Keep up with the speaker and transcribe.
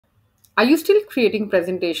Are you still creating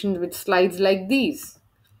presentations with slides like these?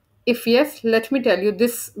 If yes, let me tell you,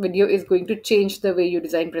 this video is going to change the way you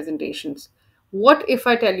design presentations. What if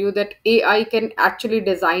I tell you that AI can actually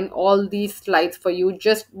design all these slides for you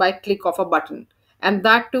just by click of a button, and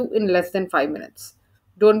that too in less than 5 minutes?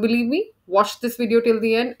 Don't believe me? Watch this video till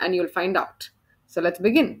the end and you'll find out. So let's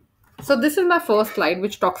begin. So this is my first slide,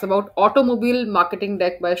 which talks about automobile marketing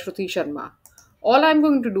deck by Shruti Sharma. All I'm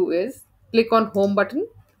going to do is click on home button,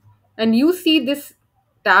 and you see this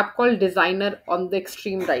tab called designer on the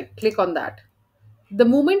extreme right. Click on that. The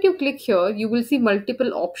moment you click here, you will see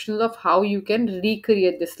multiple options of how you can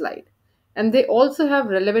recreate this slide. And they also have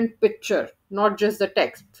relevant picture, not just the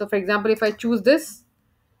text. So for example, if I choose this,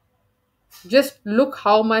 just look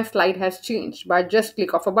how my slide has changed by just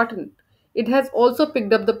click of a button. It has also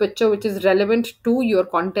picked up the picture which is relevant to your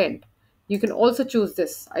content. You can also choose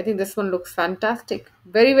this. I think this one looks fantastic.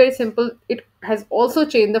 Very, very simple. It has also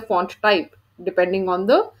changed the font type depending on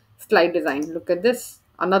the slide design. Look at this.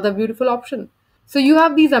 Another beautiful option. So you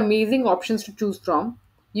have these amazing options to choose from.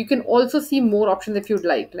 You can also see more options if you'd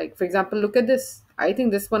like. Like for example, look at this. I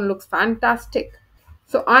think this one looks fantastic.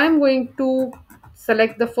 So I'm going to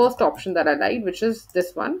select the first option that I like, which is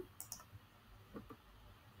this one.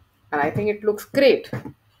 And I think it looks great.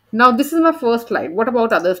 Now this is my first slide. What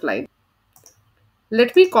about other slides?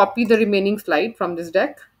 Let me copy the remaining slide from this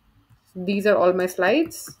deck. These are all my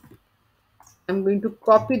slides. I'm going to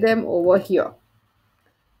copy them over here.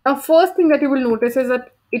 Now, first thing that you will notice is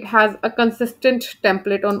that it has a consistent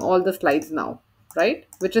template on all the slides now, right?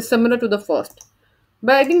 Which is similar to the first.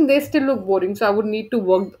 But I think they still look boring, so I would need to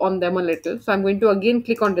work on them a little. So I'm going to again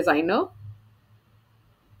click on designer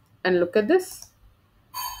and look at this.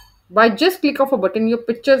 By just click of a button, your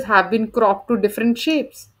pictures have been cropped to different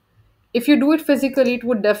shapes. If you do it physically, it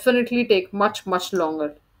would definitely take much, much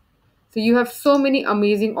longer. So you have so many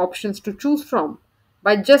amazing options to choose from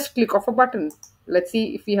by just click of a button. Let's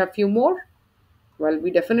see if we have few more. Well,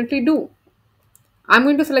 we definitely do. I'm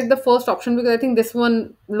going to select the first option because I think this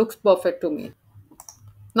one looks perfect to me.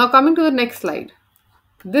 Now coming to the next slide.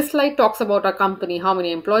 This slide talks about our company, how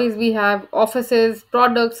many employees we have, offices,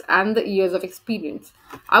 products, and the years of experience.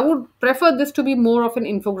 I would prefer this to be more of an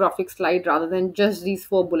infographic slide rather than just these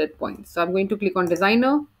 4 bullet points. So I'm going to click on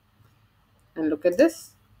designer and look at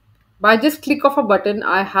this. By just click of a button,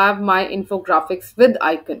 I have my infographics with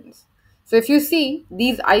icons. So if you see,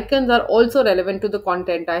 these icons are also relevant to the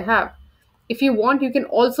content I have. If you want, you can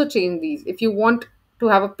also change these. If you want to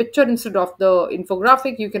have a picture instead of the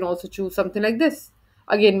infographic, you can also choose something like this.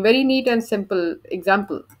 Again, very neat and simple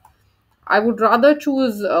example. I would rather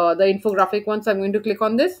choose the infographic one, so I'm going to click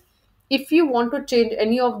on this. If you want to change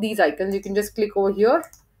any of these icons, you can just click over here,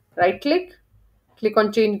 right click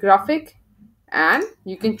on change graphic, and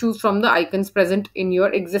you can choose from the icons present in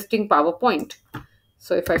your existing PowerPoint.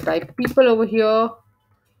 So if I type people over here,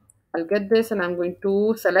 I'll get this and I'm going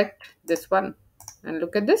to select this one and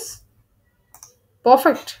look at this.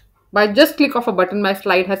 Perfect. By just click of a button, my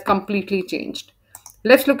slide has completely changed.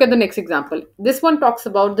 Let's look at the next example. This one talks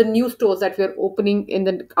about the new stores that we are opening in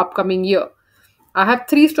the upcoming year. I have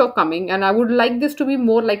 3 stores coming and I would like this to be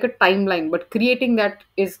more like a timeline, but creating that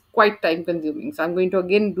is quite time consuming. So I'm going to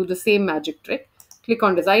again do the same magic trick. Click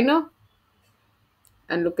on designer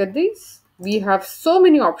and look at these. We have so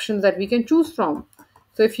many options that we can choose from.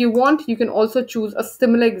 So if you want, you can also choose a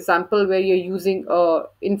similar example where you're using a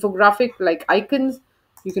infographic like icons.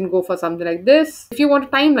 You can go for something like this. If you want a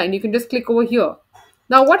timeline, you can just click over here.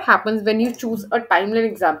 Now what happens when you choose a timeline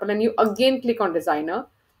example and you again click on designer,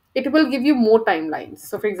 it will give you more timelines.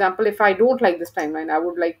 So for example, if I don't like this timeline, I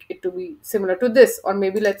would like it to be similar to this, or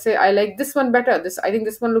maybe let's say I like this one better. I think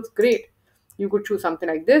this one looks great. You could choose something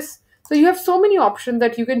like this. So you have so many options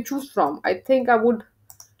that you can choose from. I think I would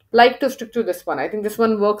like to stick to this one. I think this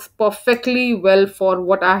one works perfectly well for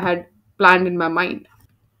what I had planned in my mind.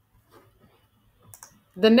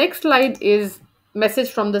 The next slide is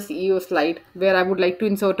message from the CEO slide where I would like to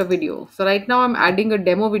insert a video. So right now I'm adding a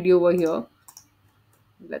demo video over here.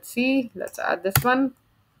 Let's see, let's add this one.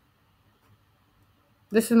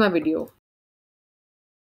 This is my video.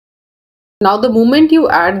 Now the moment you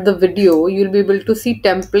add the video, you'll be able to see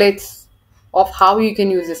templates of how you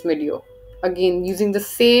can use this video. Again, using the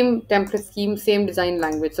same template scheme, same design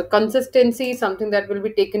language. So consistency is something that will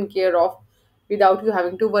be taken care of without you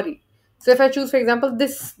having to worry. So if I choose, for example,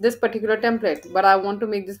 this particular template, but I want to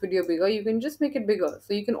make this video bigger, you can just make it bigger.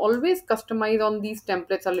 So you can always customize on these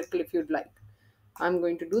templates a little if you'd like. I'm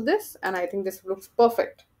going to do this and I think this looks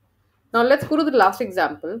perfect. Now let's go to the last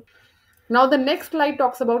example. Now the next slide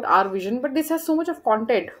talks about our vision, but this has so much of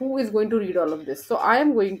content. Who is going to read all of this? So I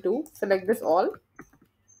am going to select this all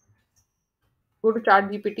Go to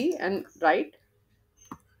ChatGPT and write,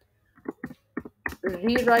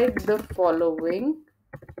 rewrite the following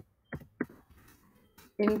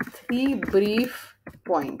in three brief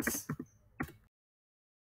points.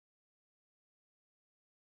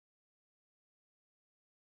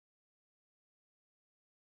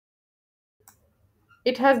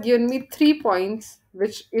 It has given me 3 points,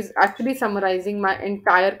 which is actually summarizing my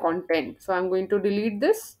entire content. So I'm going to delete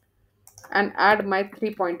this and add my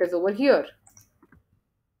 3 pointers over here.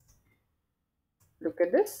 Look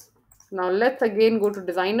at this. Now let's again go to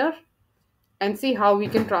designer and see how we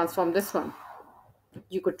can transform this one.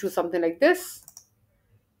 You could choose something like this,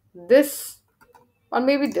 or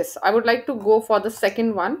maybe this. I would like to go for the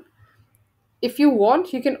second one. If you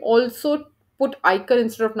want, you can also put icon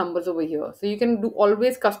instead of numbers over here. So you can do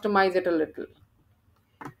always customize it a little.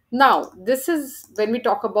 Now, this is when we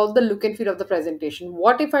talk about the look and feel of the presentation.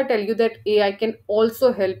 What if I tell you that AI can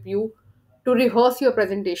also help you to rehearse your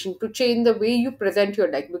presentation, to change the way you present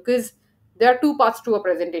your deck? Because there are two parts to a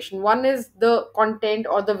presentation. One is the content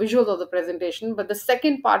or the visuals of the presentation, but the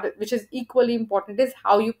second part, which is equally important, is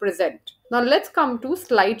how you present. Now, let's come to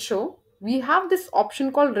slideshow. We have this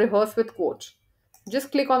option called Rehearse with Coach.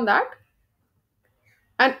 Just click on that,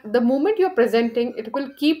 and the moment you're presenting, it will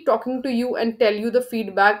keep talking to you and tell you the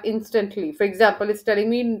feedback instantly. For example, it's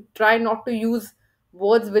telling me try not to use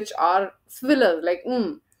words which are swillers like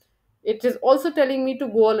it is also telling me to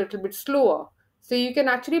go a little bit slower. So you can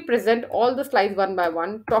actually present all the slides one by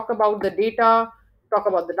one, talk about the data, talk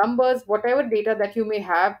about the numbers, whatever data that you may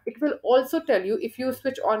have. It will also tell you if you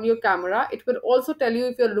switch on your camera, it will also tell you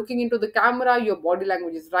if you're looking into the camera, your body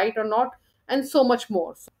language is right or not, and so much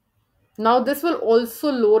more. Now this will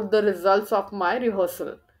also load the results of my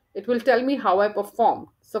rehearsal. It will tell me how I performed.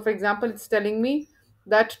 So for example, it's telling me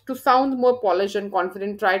that to sound more polished and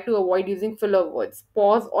confident, try to avoid using filler words.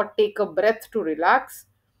 Pause or take a breath to relax.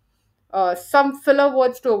 Some filler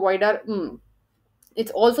words to avoid are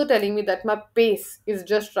It's also telling me that my pace is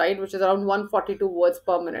just right, which is around 142 words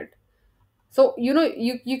per minute. So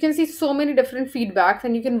you can see so many different feedbacks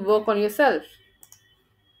and you can work on yourself.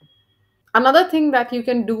 Another thing that you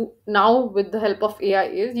can do now with the help of AI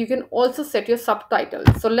is you can also set your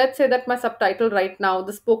subtitles. So let's say that my subtitle right now,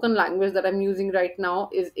 the spoken language that I'm using right now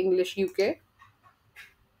is English UK,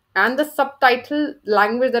 and the subtitle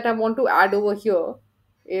language that I want to add over here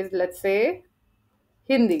is, let's say,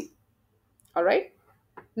 Hindi. All right.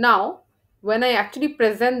 Now, when I actually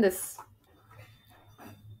present this,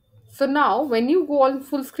 so now when you go on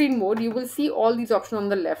full screen mode, you will see all these options on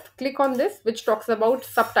the left. Click on this, which talks about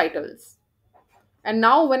subtitles. And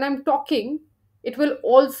now when I'm talking, it will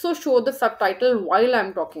also show the subtitle while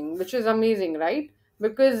I'm talking, which is amazing, right?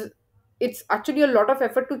 Because it's actually a lot of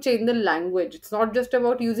effort to change the language. It's not just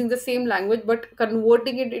about using the same language, but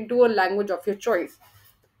converting it into a language of your choice.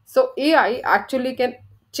 So AI actually can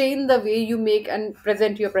change the way you make and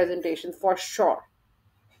present your presentations for sure.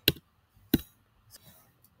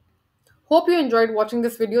 Hope you enjoyed watching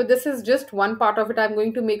this video. This is just one part of it. I'm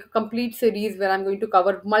going to make a complete series where I'm going to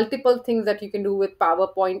cover multiple things that you can do with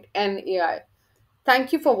PowerPoint and AI.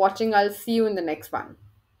 Thank you for watching. I'll see you in the next one.